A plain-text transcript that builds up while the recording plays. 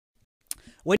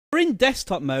When you're in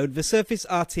desktop mode, the Surface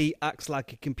RT acts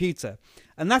like a computer,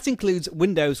 and that includes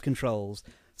Windows controls.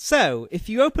 So, if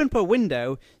you open up a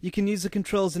window, you can use the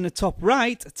controls in the top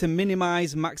right to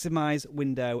minimize, maximize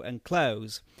window and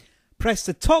close. Press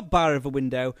the top bar of a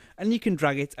window and you can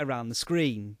drag it around the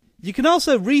screen. You can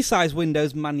also resize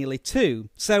windows manually too.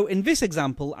 So in this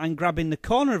example, I'm grabbing the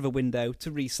corner of a window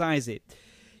to resize it.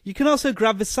 You can also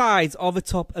grab the sides or the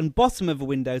top and bottom of a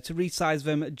window to resize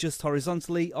them just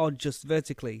horizontally or just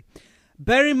vertically.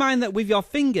 Bear in mind that with your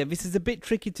finger this is a bit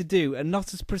tricky to do and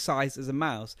not as precise as a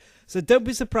mouse, so don't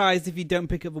be surprised if you don't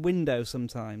pick up a window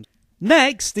sometimes.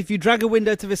 Next, if you drag a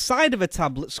window to the side of a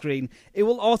tablet screen, it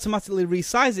will automatically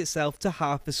resize itself to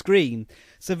half the screen,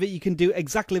 so that you can do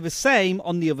exactly the same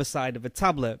on the other side of a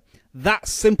tablet.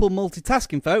 That's simple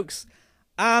multitasking, folks.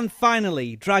 And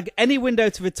finally, drag any window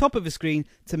to the top of the screen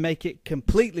to make it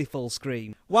completely full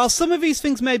screen. While some of these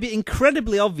things may be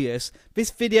incredibly obvious,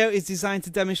 this video is designed to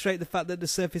demonstrate the fact that the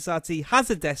Surface RT has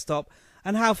a desktop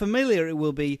and how familiar it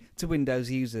will be to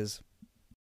Windows users.